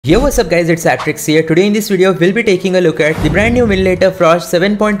Yo, what's up guys, it's ApTreX here. Today in this video, we'll be taking a look at the brand new Winlator Frost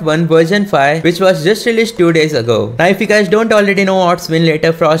 7.1 version 5 which was just released 2 days ago. Now if you guys don't already know what's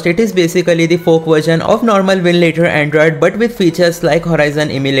Winlator Frost, it is basically the fork version of normal Winlator Android but with features like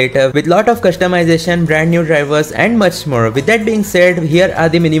Horizon Emulator with lot of customization, brand new drivers and much more. With that being said, here are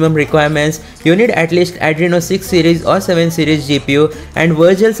the minimum requirements. You need at least Adreno 6 series or 7 series GPU and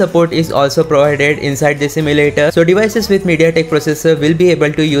virtual support is also provided inside this emulator. So devices with MediaTek processor will be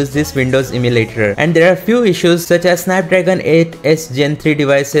able to use this Windows emulator. And there are few issues such as Snapdragon 8s Gen 3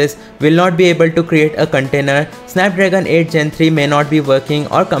 devices will not be able to create a container. Snapdragon 8 Gen 3 may not be working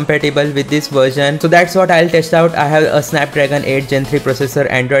or compatible with this version. So that's what I'll test out. I have a Snapdragon 8 Gen 3 processor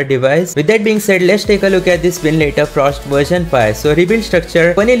Android device. With that being said, let's take a look at this Winlator Frost version 5. So rebuild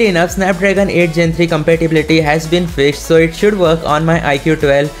structure. Funnily enough, Snapdragon 8 Gen 3 compatibility has been fixed, so it should work on my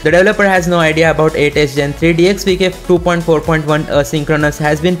iQ12. The developer has no idea about 8s Gen 3. DXVK 2.4.1 asynchronous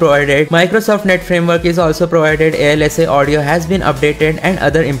has been provided. Microsoft Net Framework is also provided. ALSA audio has been updated and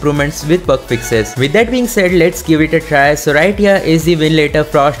other improvements with bug fixes. With that being said, let's give it a try. So right here is the Winlator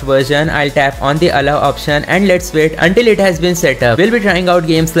Frost version. I'll tap on the allow option and let's wait until it has been set up. We'll be trying out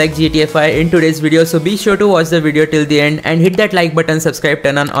games like GTA 5 in today's video, so be sure to watch the video till the end and hit that like button, subscribe,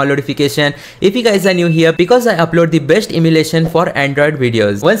 turn on all notification if you guys are new here, because I upload the best emulation for Android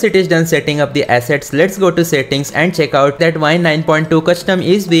videos. Once it is done setting up the assets, let's go to settings and check out that Wine 9.2 custom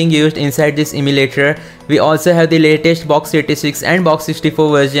is being used inside this emulator. We also have the latest Box 86 and Box 64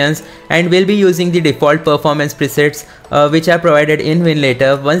 versions, and we'll be using the default performance presets which are provided in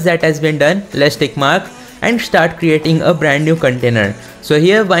Winlator. Once that has been done, let's tick mark and start creating a brand new container. So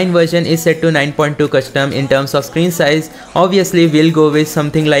here Wine version is set to 9.2 custom. In terms of screen size, obviously we'll go with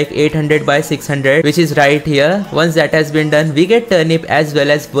something like 800 by 600, which is right here. Once that has been done, we get turnip as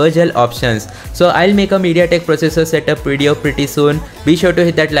well as virtual options. So I'll make a MediaTek processor setup video pretty soon. Be sure to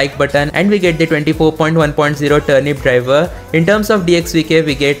hit that like button, and we get the 24.1.0 turnip driver. In terms of DXVK,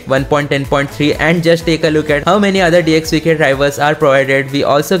 we get 1.10.3, and just take a look at how many other DXVK drivers are provided. We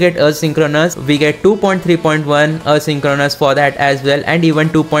also get asynchronous. We get 2.3.1 asynchronous for that as well, and even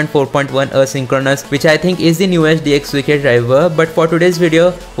 2.4.1 asynchronous, which I think is the newest DXVK driver, but for today's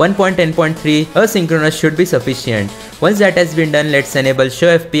video 1.10.3 asynchronous should be sufficient. Once that has been done, let's enable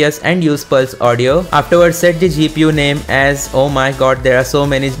show FPS and use pulse audio. Afterwards, set the GPU name as, oh my god, there are so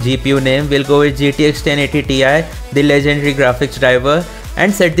many GPU names. We'll go with GTX 1080 Ti, the legendary graphics driver,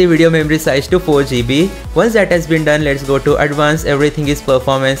 and set the video memory size to 4 GB. Once that has been done, let's go to advanced, everything is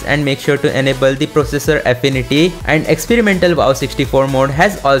performance, and make sure to enable the processor affinity, and experimental WoW 64 mode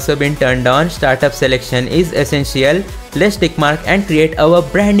has also been turned on. Startup selection is essential. Let's tick mark and create our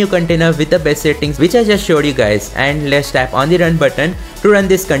brand new container with the best settings which I just showed you guys, and let's tap on the run button to run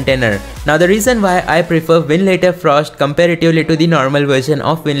this container. Now the reason why I prefer Winlator Frost comparatively to the normal version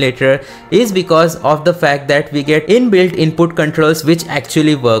of Winlator is because of the fact that we get inbuilt input controls which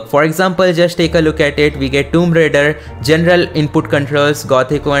actually work. For example, just take a look at it. We get Tomb Raider, general input controls,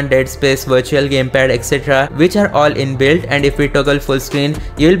 Gothic 1, Dead Space, virtual gamepad, etc., which are all inbuilt, and if we toggle full screen,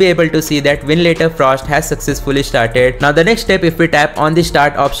 you will be able to see that Winlator Frost has successfully started. Now the next step, if we tap on the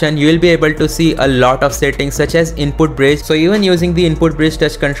start option, you will be able to see a lot of settings such as input bridge. So even using the input bridge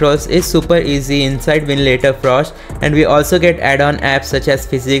touch controls is super easy inside Winlator Frost, and we also get add-on apps such as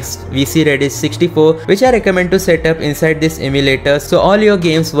physics, VC Redis 64, which I recommend to set up inside this emulator so all your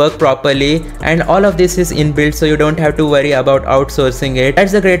games work properly, and all of this is inbuilt, so you don't have to worry about outsourcing it.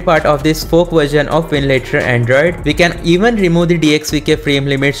 That's the great part of this fork version of Winlator Android. We can even remove the DXVK frame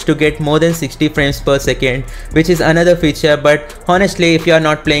limits to get more than 60 frames per second, which is another feature, but honestly if you are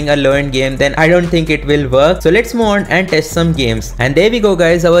not playing a low-end game, then I don't think it will work. So let's move on and test some games. And there we go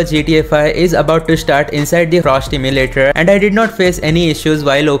guys, our GTA 5 is about to start inside the Frost emulator, and I did not face any issues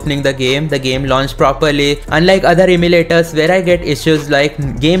while opening the game. The game launched properly, unlike other emulators where I get issues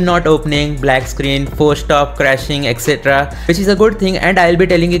like game not opening, black screen, force stop, crashing, etc., which is a good thing, and I'll be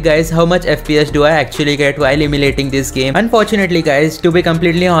telling you guys how much FPS do I actually get while emulating this game. Unfortunately guys, to be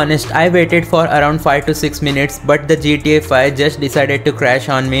completely honest, I waited for around 5 to 6 minutes, but the GTA 5 just decided to crash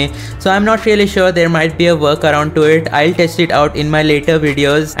on me, so I'm not really sure. There might be a workaround to it. I'll test it out in my later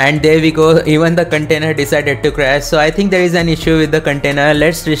videos. And there we go, even the container decided to crash, so I think there is an issue with the container.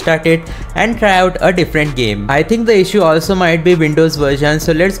 Let's restart it and try out a different game. I think the issue also might be Windows version,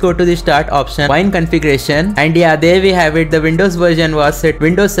 so let's go to the start option, Wine configuration, and yeah, there we have it. The Windows version was set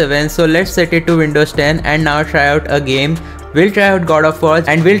Windows 7, so let's set it to Windows 10 and now try out a game. We'll try out God of War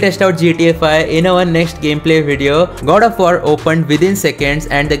and we'll test out GTA 5 in our next gameplay video. God of War opened within seconds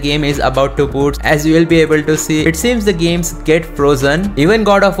and the game is about to boot. As you will be able to see, it seems the games get frozen. Even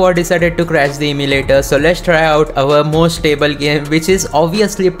God of War decided to crash the emulator, so let's try out our most stable game, which is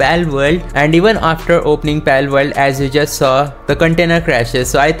obviously Palworld. And even after opening Palworld, as you just saw, the container crashes.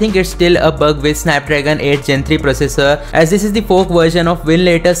 So I think it's still a bug with Snapdragon 8 Gen 3 processor, as this is the fork version of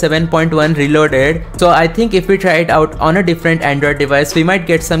Winlator 7.1 reloaded. So I think if we try it out on a different Android device, we might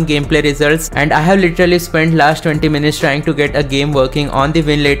get some gameplay results. And I have literally spent last 20 minutes trying to get a game working on the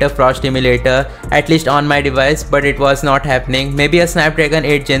Winlator Frost emulator, at least on my device, but it was not happening. Maybe a Snapdragon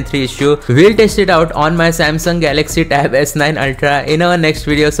 8 Gen 3 issue. We'll test it out on my Samsung Galaxy Tab S9 Ultra in our next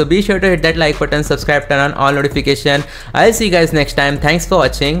video. So be sure to hit that like button, subscribe, turn on all notification. I'll see you guys next time. Thanks for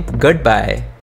watching. Goodbye.